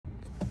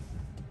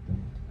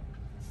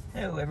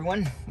Hello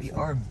everyone, we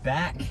are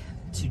back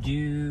to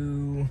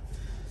do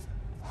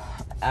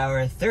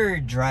our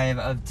third drive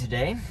of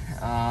today.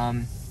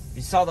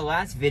 You saw the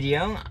last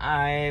video.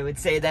 I would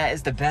say that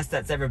is the best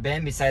that's ever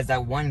been, besides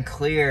that one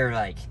clear,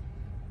 like,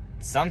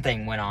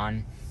 something went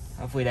on.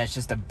 Hopefully that's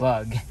just a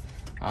bug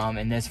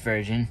in this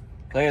version.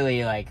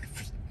 Clearly, like,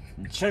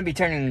 shouldn't be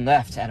turning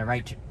left at a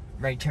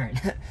right turn.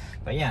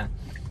 But yeah,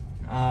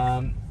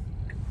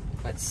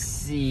 let's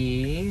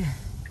see.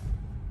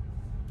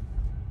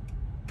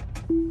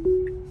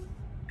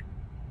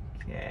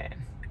 Okay.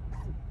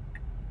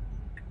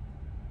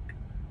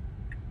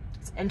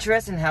 It's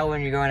interesting how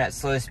when you're going at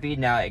slow speed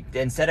now,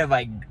 instead of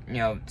like, you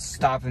know,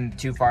 stopping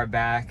too far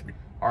back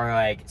or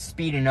like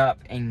speeding up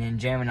and then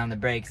jamming on the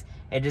brakes,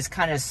 it just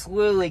kind of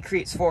slowly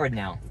creeps forward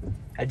now.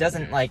 It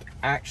doesn't like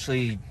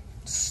actually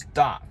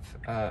stop.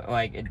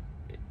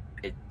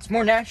 It's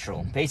more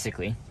natural,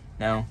 basically,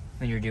 now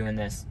when you're doing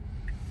this.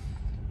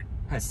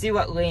 Let's see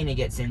what lane it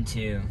gets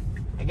into.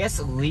 I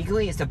guess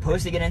legally it's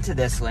supposed to get into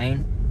this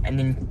lane and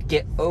then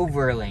get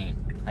over a lane,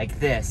 like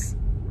this.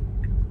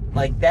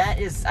 Like that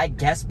is, I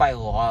guess by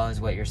law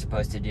is what you're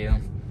supposed to do,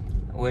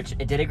 which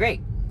it did it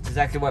great. It's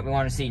exactly what we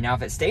want to see. Now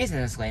if it stays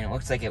in this lane, it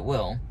looks like it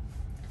will.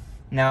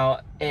 Now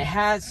it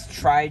has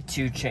tried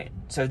to change,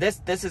 so this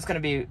is going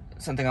to be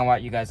something I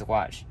want you guys to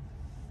watch.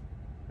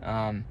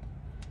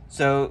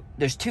 So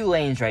there's two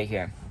lanes right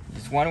here.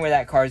 There's one where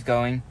that car's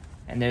going,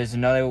 and there's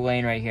another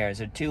lane right here.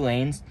 So two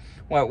lanes.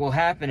 What will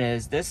happen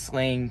is this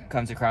lane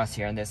comes across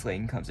here and this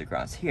lane comes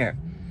across here.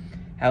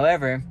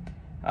 However,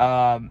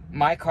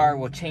 my car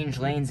will change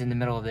lanes in the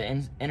middle of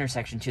the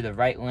intersection to the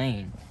right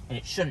lane, and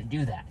it shouldn't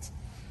do that.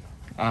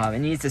 It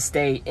needs to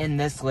stay in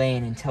this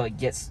lane until it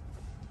gets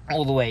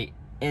all the way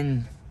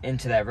into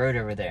that road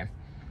over there.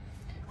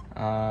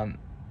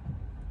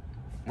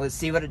 Let's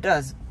see what it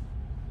does.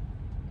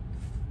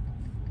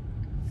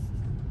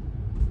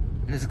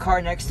 There's a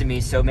car next to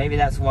me, so maybe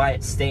that's why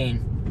it's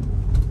staying.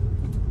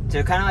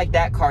 So kind of like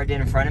that car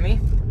did in front of me,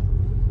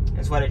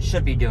 is what it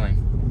should be doing.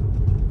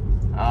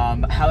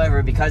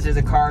 However, because there's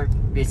a car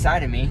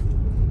beside of me,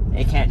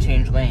 it can't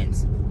change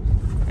lanes.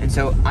 And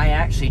so I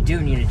actually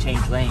do need to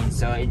change lanes,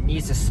 so it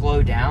needs to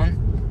slow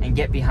down and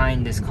get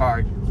behind this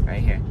car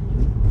right here.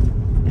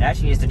 It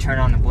actually needs to turn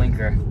on the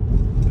blinker.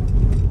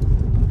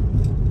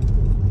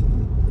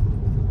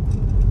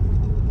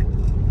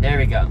 There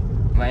we go.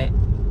 Wait.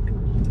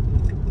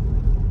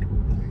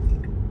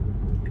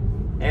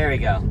 There we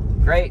go.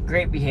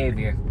 Great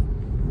behavior.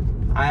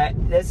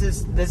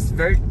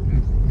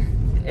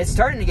 It's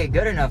starting to get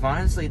good enough,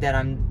 honestly, that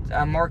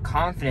I'm more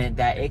confident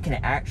that it can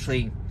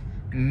actually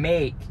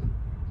make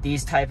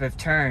these type of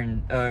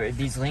turn or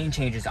these lane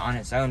changes on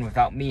its own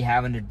without me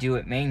having to do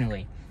it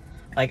manually.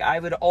 Like I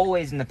would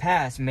always in the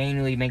past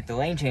manually make the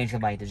lane change.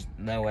 I'm like, there's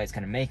no way it's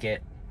gonna make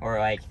it, or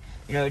like,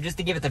 you know, just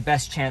to give it the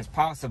best chance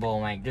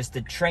possible, like just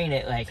to train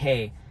it, like,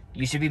 hey,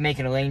 you should be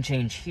making a lane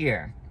change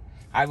here.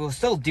 I will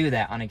still do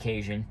that on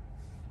occasion,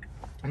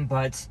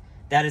 but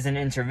that is an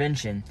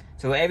intervention.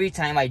 So every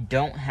time I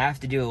don't have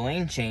to do a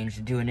lane change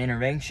to do an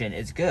intervention,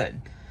 it's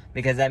good,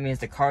 because that means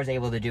the car's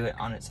able to do it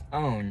on its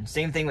own.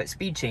 Same thing with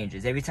speed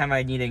changes. Every time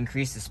I need to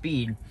increase the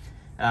speed,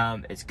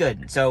 it's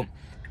good. So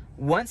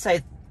once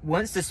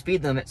the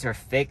speed limits are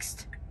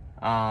fixed,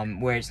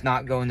 where it's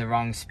not going the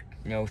wrong,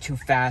 you know, too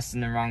fast in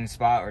the wrong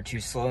spot or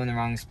too slow in the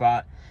wrong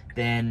spot,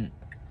 then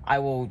I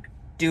will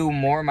do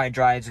more of my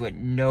drives with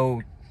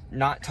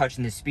not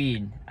touching the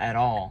speed at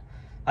all.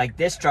 Like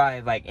this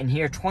drive, like in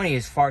here, 20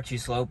 is far too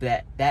slow,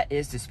 but that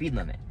is the speed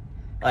limit.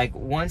 Like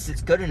once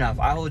it's good enough,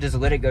 I will just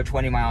let it go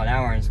 20 miles an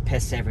hour and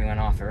piss everyone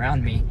off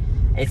around me.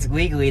 It's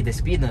legally the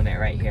speed limit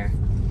right here.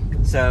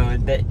 So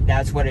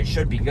that's what it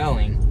should be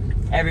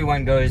going.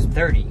 Everyone goes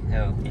 30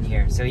 though in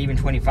here, so even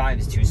 25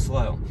 is too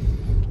slow.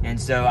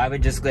 And so I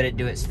would just let it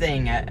do its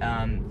thing.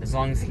 As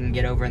long as it can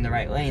get over in the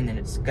right lane, then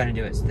it's gonna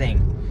do its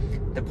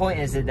thing. The point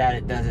is that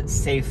it does it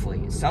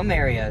safely. Some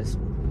areas,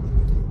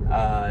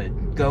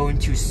 going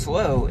too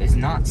slow is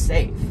not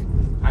safe.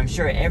 I'm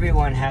sure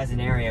everyone has an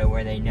area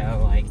where they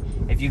know, like,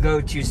 if you go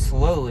too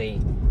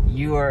slowly,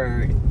 you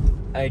are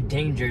a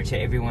danger to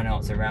everyone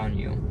else around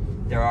you.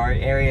 There are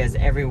areas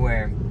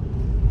everywhere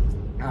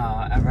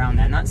around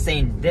that. I'm not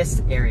saying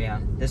this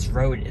area, this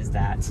road is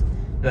that,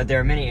 but there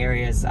are many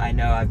areas I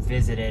know I've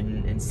visited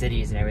in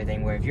cities and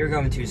everything where if you're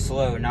going too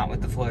slow, not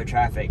with the flow of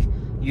traffic,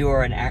 you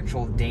are an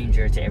actual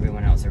danger to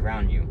everyone else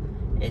around you.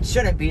 It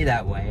shouldn't be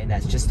that way.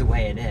 That's just the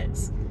way it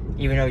is.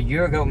 Even though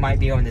you might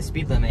be going the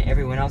speed limit,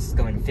 everyone else is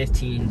going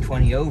 15,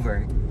 20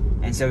 over.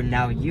 And so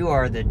now you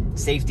are the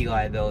safety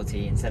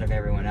liability instead of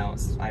everyone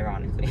else,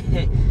 ironically.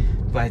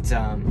 But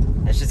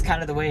that's just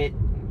kind of the way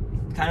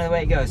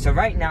it goes. So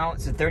right now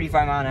it's a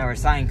 35 mile an hour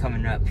sign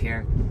coming up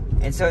here.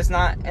 And so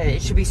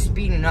it should be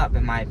speeding up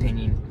in my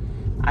opinion.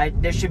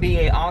 There should be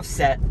an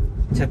offset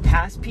to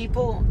pass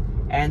people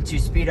and to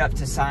speed up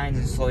to signs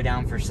and slow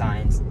down for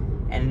signs.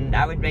 And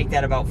I would make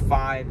that about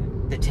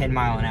 5 to 10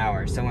 mile an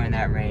hour, somewhere in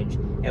that range.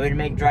 It would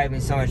make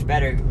driving so much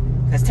better,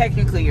 because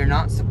technically you're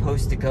not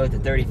supposed to go to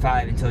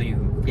 35 until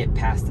you get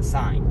past the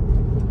sign.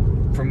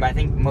 from, I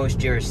think most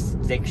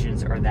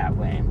jurisdictions are that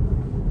way.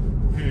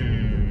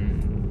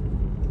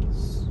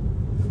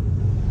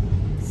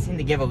 Seemed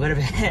to give a little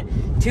bit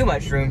too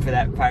much room for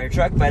that fire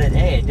truck, but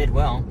hey, it did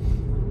well.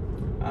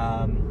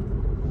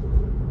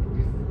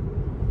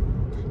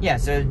 Yeah,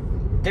 so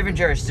different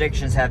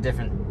jurisdictions have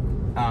different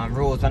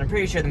rules, but I'm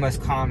pretty sure the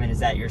most common is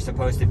that you're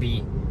supposed to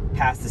be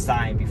past the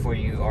sign before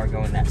you are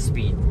going that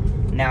speed.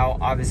 Now,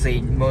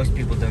 obviously, most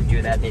people don't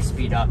do that. They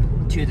speed up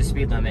to the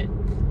speed limit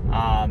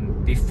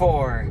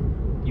before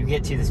you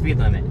get to the speed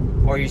limit,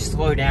 or you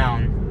slow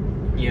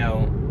down, you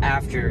know,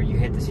 after you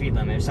hit the speed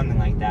limit or something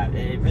like that.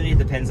 It really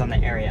depends on the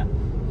area.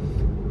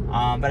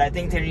 But I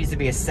think there needs to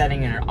be a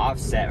setting and an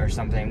offset or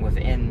something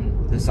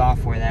within the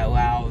software that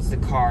allows the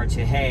car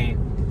to, hey,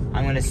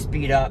 I'm going to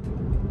speed up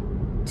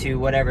to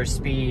whatever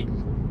speed,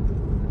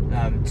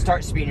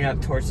 start speeding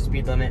up towards the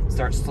speed limit,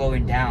 start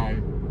slowing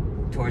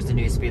down towards the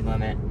new speed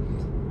limit,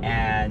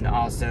 and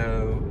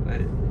also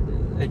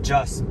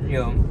adjust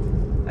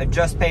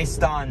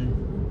based on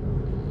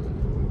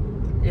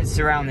its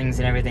surroundings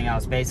and everything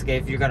else. Basically,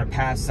 if you're going to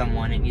pass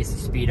someone, it needs to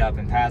speed up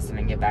and pass them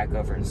and get back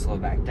over and slow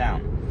back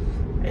down.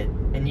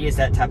 It needs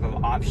that type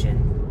of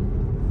option.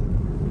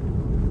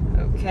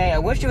 Okay, I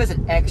wish there was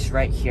an X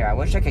right here. I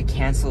wish I could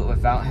cancel it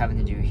without having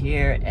to do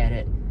here,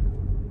 edit,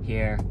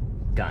 here,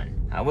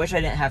 done. I wish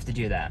I didn't have to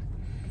do that.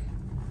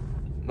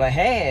 But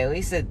hey, at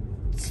least it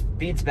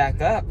speeds back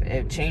up.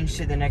 It changed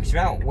to the next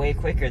route way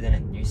quicker than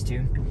it used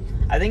to.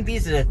 I think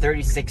these are the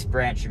 36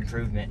 branch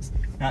improvements,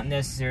 not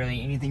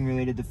necessarily anything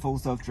related to full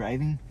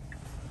self-driving.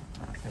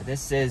 So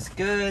this is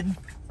good.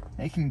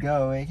 It can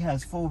go. It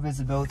has full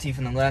visibility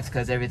from the left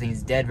because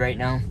everything's dead right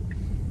now.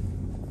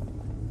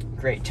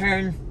 Great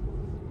turn.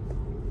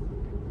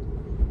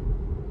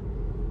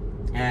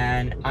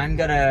 And I'm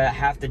gonna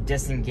have to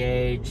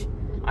disengage.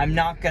 I'm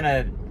not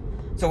gonna,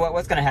 so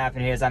what's gonna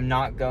happen here is I'm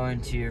not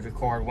going to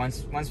record,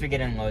 once we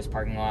get in Lowe's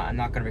parking lot, I'm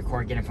not gonna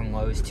record getting from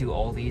Lowe's to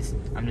Aldi's.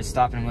 I'm just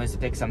stopping in Lowe's to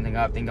pick something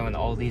up, then going to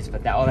Aldi's,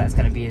 but all that's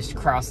gonna be is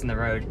crossing the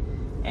road,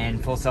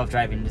 and full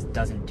self-driving just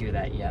doesn't do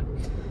that yet.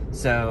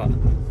 So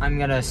I'm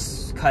gonna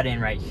cut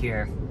in right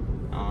here.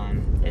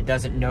 It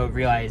doesn't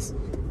realize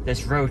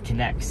this road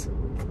connects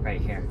right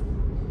here.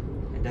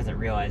 It doesn't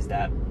realize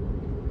that.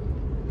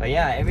 But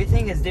yeah,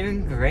 everything is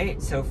doing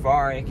great so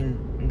far.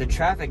 The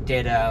traffic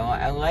data,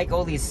 I like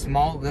all these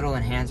small little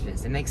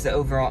enhancements. It makes the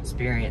overall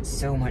experience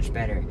so much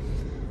better.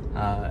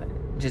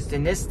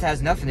 And this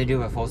has nothing to do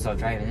with full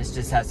self-driving. This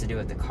just has to do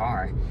with the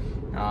car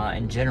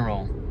in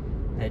general.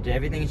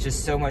 Everything's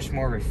just so much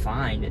more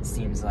refined, it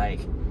seems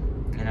like.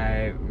 And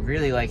I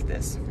really like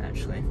this,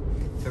 actually.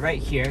 So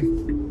right here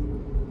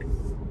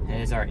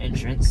is our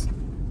entrance.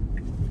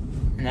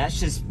 And that's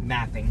just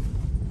mapping.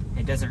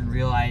 It doesn't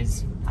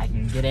realize I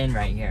can get in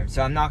right here.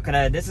 So I'm not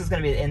gonna, this is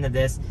gonna be the end of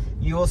this.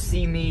 You will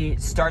see me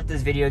start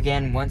this video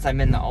again once I'm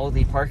in the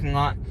Aldi parking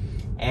lot.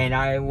 And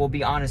I will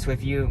be honest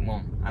with you,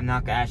 well, I'm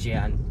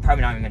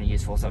probably not even gonna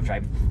use full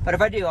self-driving. But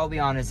if I do, I'll be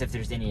honest if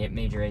there's any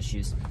major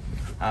issues.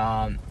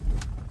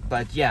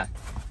 But yeah,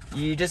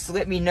 you just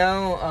let me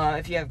know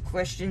if you have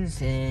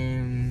questions,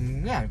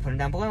 and yeah, put them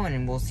down below,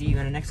 and we'll see you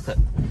in the next clip.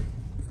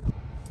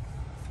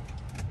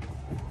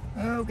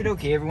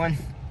 Okay, everyone.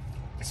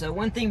 So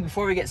one thing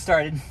before we get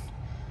started,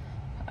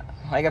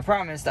 like I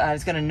promised, I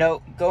was gonna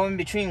note, going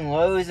between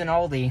Lowe's and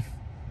Aldi,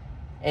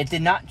 it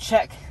did not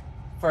check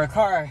for a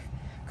car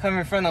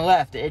coming from the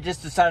left. It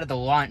just decided to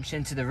launch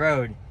into the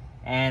road,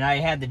 and I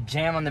had to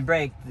jam on the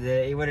brake.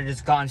 It would have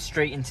just gone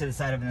straight into the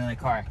side of another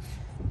car.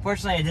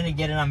 Fortunately, I didn't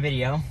get it on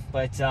video,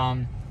 but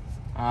I'm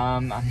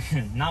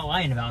not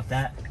lying about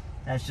that.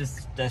 That's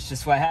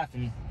just what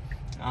happened.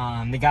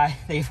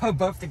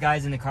 Both the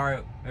guys in the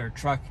car or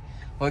truck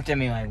looked at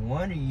me like,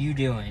 "What are you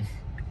doing?"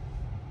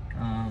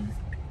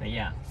 But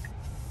yeah,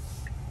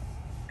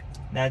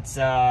 that's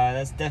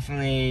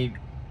definitely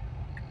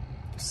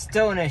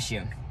still an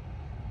issue.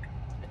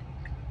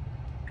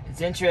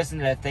 It's interesting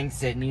that it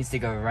thinks it needs to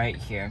go right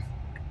here.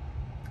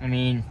 I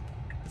mean,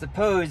 I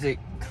suppose it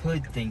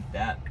could think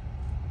that.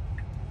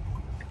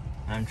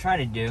 What I'm trying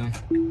to do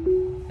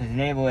is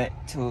enable it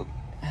to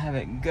have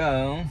it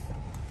go.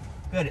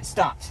 Good, it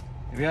stopped.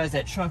 I realized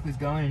that truck was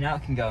going, and now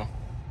it can go.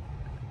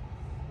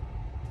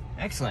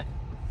 Excellent.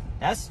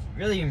 That's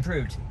really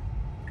improved.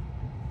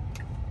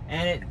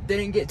 And it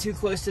didn't get too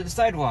close to the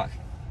sidewalk.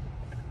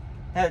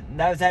 That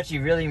was actually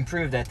really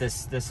improved at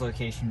this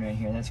location right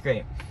here. That's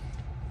great.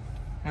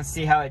 Let's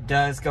see how it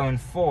does going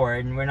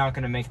forward. And we're not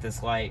going to make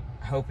this light.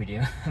 I hope we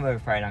do, but we're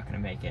probably not going to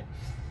make it.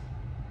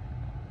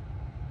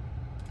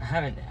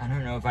 I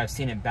don't know if I've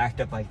seen it backed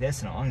up like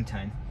this in a long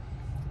time.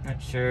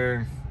 Not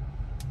sure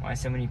why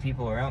so many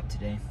people are out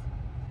today.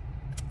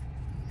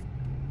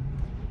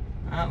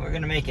 Oh, we're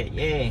gonna make it,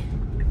 yay.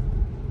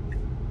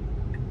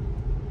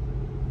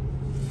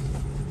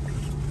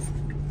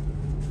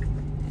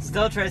 It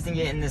still tries to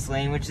get in this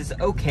lane, which is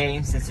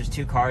okay since there's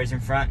two cars in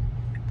front.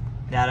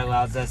 That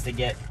allows us to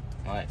get,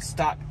 well, it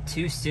stopped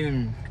too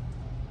soon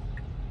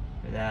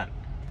for that.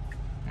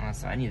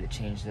 Also, I need to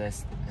change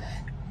this.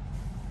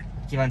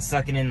 Keep on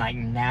sucking in like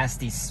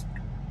nasty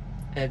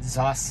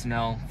exhaust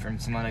smell from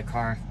some other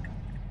car.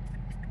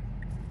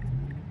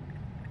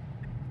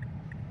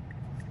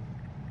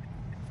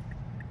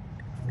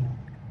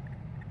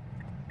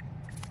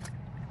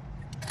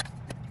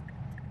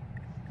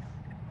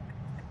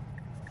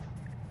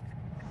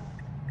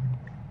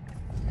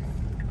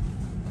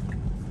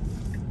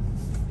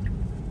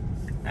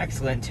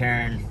 Excellent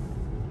turn.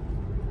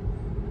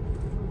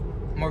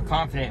 More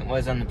confident it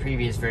was on the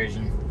previous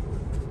version.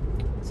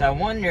 So I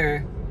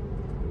wonder,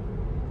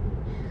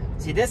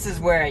 see, this is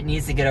where it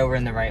needs to get over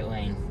in the right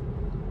lane.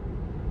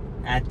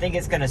 And I think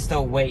it's gonna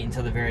still wait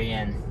until the very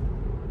end.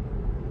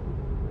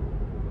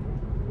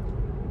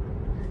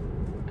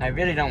 I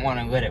really don't want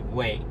to let it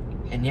wait.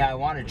 And yeah, I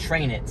want to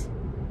train it.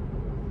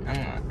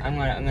 I'm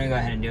gonna go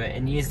ahead and do it.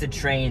 It needs to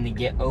train to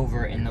get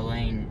over in the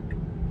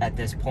lane at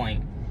this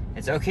point.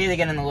 It's okay to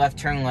get in the left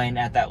turn lane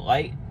at that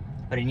light,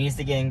 but it needs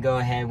to get and go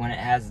ahead when it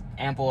has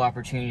ample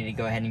opportunity to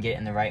go ahead and get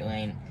in the right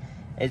lane.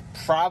 It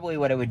probably,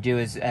 what it would do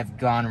is have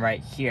gone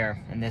right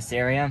here in this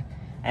area,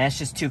 and it's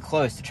just too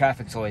close. The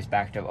traffic's always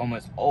backed up,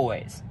 almost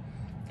always.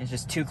 It's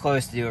just too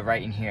close to do it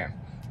right in here.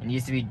 It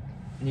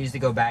needs to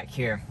go back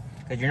here,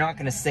 because you're not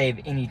going to save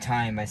any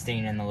time by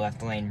staying in the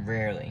left lane.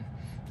 Rarely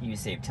do you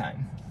save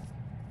time.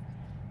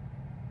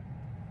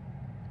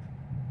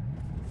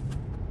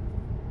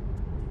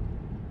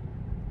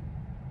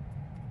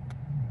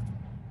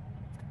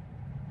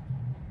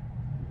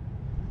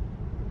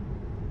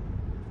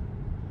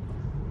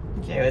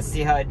 Okay, let's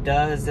see how it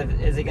does.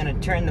 Is it going to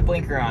turn the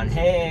blinker on?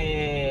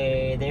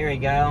 Hey, there we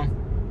go.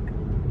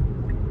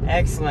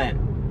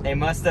 Excellent. They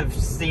must have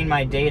seen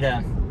my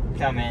data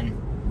come in.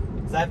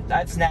 So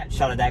I've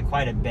snapshotted that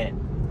quite a bit.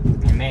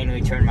 And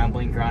manually turned my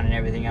blinker on and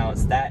everything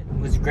else. That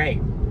was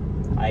great.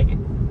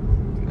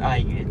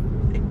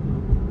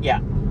 Yeah,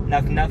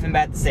 nothing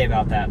bad to say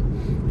about that.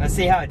 Let's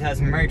see how it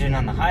does merging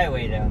on the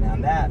highway though. Now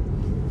that,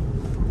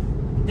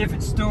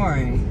 different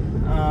story.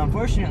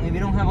 Unfortunately, we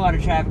don't have a lot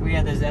of traffic. We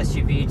have this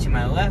SUV to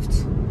my left.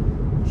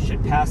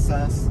 Should pass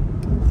us.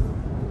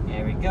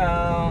 There we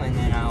go. And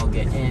then I'll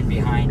get in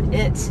behind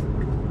it.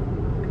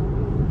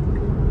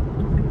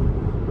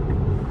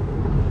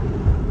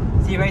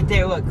 See right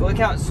there, look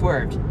how it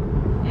swerved.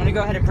 I'm gonna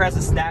go ahead and press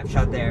a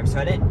snapshot there, so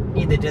I didn't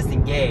need to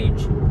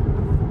disengage.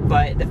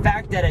 But the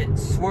fact that it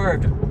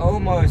swerved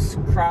almost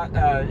hit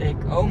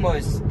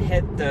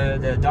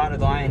the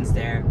dotted lines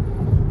there,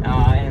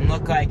 and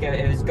looked like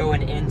it was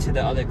going into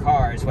the other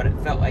cars, what it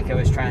felt like it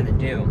was trying to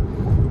do.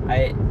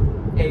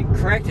 It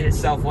corrected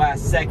itself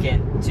last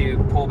second to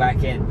pull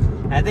back in.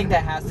 And I think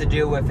that has to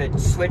do with it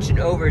switching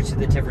over to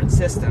the different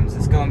systems.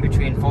 It's going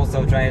between full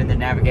self-driving and then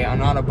navigate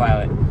on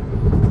autopilot.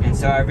 And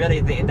so I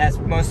really think that's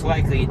most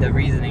likely the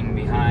reasoning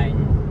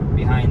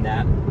behind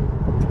that.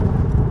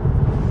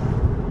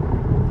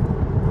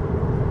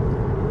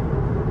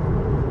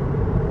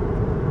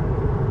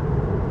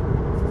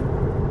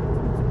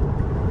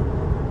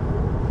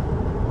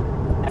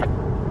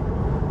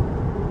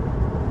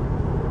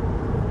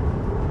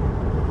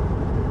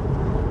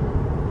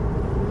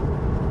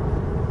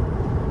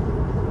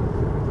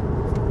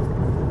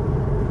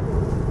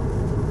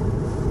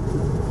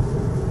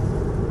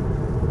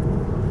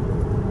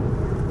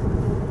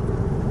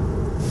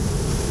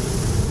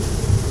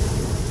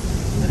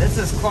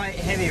 This is quite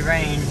heavy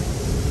rain.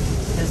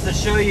 Just to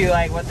show you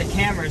like what the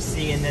cameras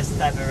see in this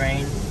type of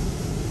rain.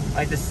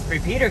 Like the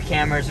repeater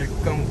cameras are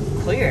going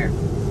clear.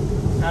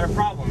 Not a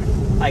problem.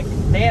 Like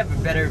they have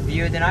a better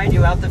view than I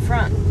do out the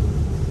front.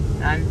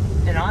 And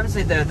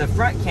honestly the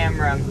front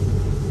camera,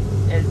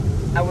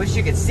 I wish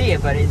you could see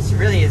it, but it's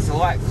a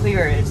lot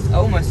clearer. It's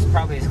almost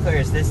probably as clear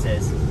as this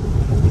is.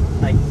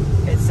 Like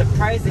it's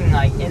surprising,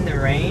 like in the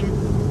rain,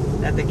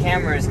 that the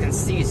cameras can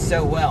see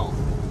so well.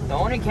 The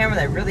only camera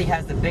that really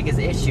has the biggest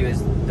issue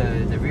is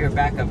the rear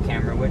backup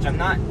camera, which I'm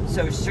not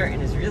so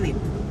certain is really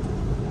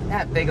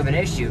that big of an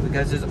issue,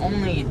 because there's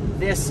only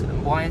this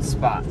blind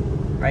spot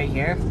right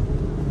here.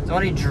 It's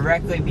only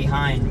directly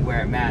behind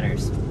where it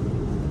matters.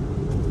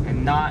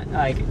 And not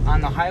like on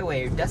the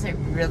highway, it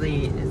doesn't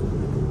really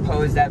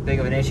pose that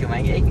big of an issue.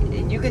 Like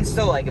you can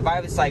still, like if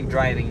I was like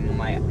driving,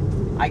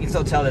 I can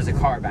still tell there's a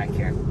car back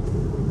here.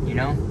 You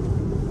know?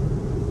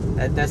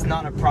 That's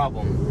not a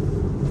problem.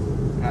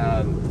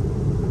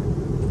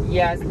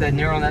 Yeah, the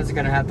neural nets are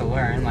gonna have to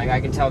learn. Like I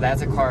can tell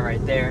that's a car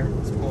right there.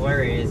 As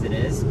blurry as it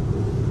is,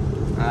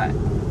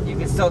 you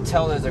can still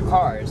tell those are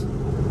cars,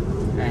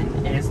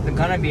 and it's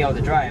gonna be able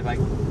to drive. Like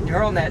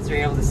neural nets are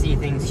able to see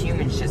things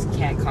humans just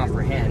can't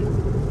comprehend,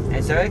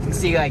 and so it can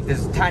see like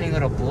this tiny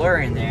little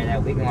blur in there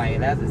that we can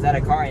like, is that a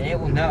car? And it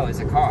will know it's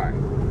a car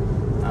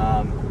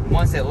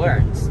once it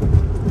learns.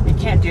 It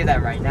can't do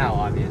that right now,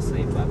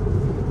 obviously, but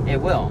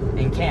it will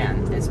and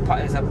can. It's a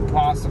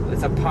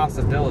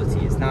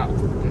possibility. It's not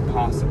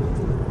impossible.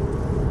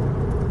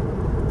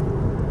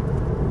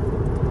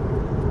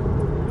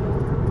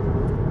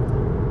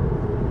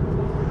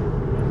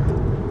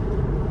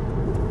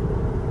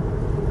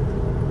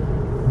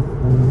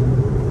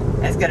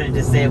 It's gonna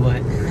disable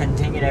it.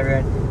 Dang it,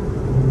 everyone.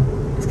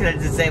 It's gonna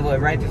disable it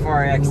right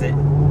before I exit.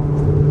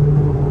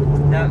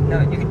 No,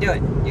 you can do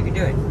it. You can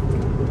do it.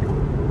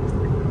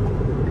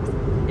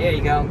 There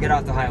you go. Get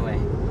off the highway.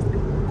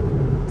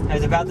 I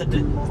was about to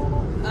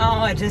oh,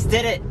 I just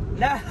did it.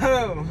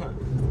 No!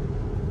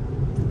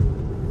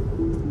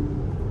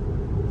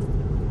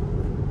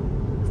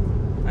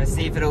 Let's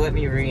see if it'll let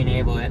me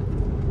re-enable it.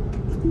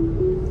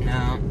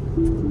 No.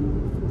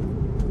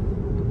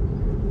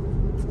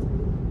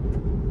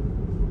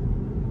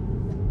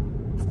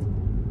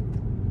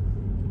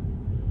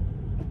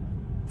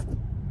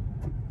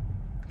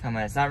 Come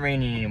on, it's not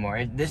raining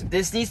anymore.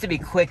 This needs to be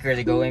quicker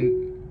to go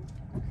in.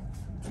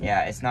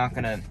 Yeah, it's not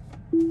gonna.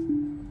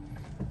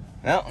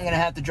 Well, I'm gonna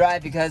have to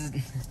drive because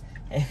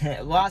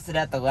it lost it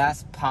at the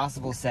last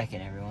possible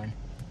second, everyone.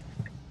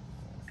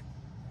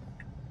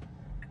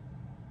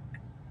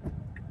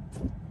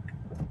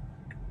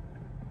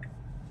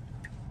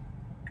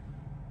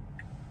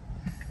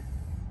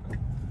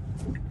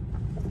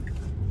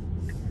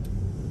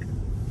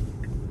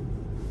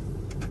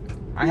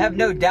 I have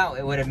no doubt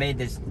it would have made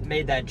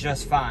that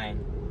just fine,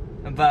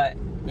 but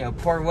you know,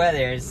 poor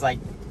weather. It's like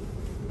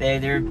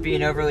they're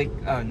being overly.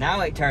 Oh, now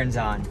it turns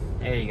on.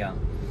 There you go.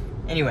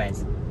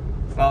 Anyways,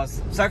 well, it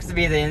sucks to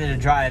be the end of the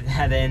drive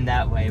that end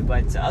that way,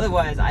 but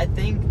otherwise, I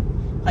think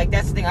like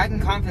that's the thing. I can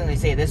confidently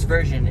say this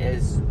version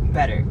is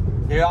better.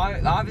 There are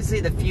obviously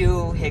the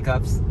few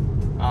hiccups,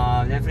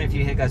 definitely a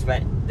few hiccups,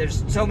 but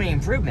there's so many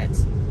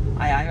improvements.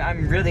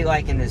 I'm really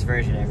liking this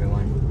version,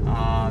 everyone.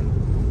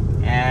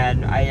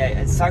 And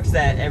it sucks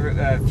that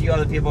a few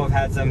other people have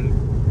had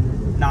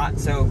some not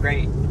so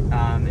great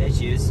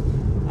issues.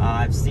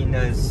 I've seen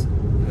those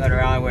going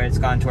around where it's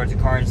gone towards the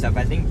car and stuff.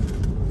 I think,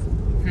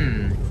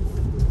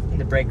 I need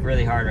to brake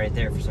really hard right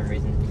there for some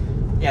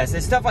reason. Yeah, so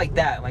stuff like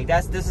that. Like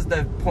this is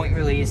the point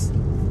release.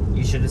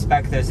 You should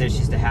expect those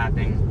issues to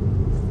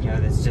happen. You know,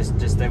 that's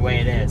just the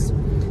way it is.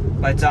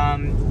 But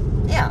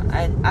yeah,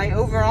 I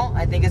overall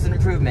I think it's an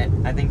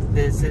improvement. I think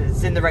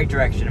it's in the right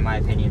direction in my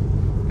opinion.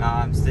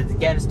 So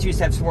again, it's 2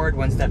 steps forward,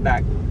 1 step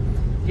back.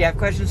 If you have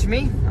questions for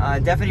me,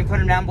 definitely put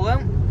them down below,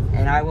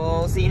 and I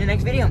will see you in the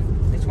next video.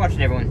 Thanks for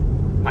watching,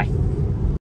 everyone. Bye.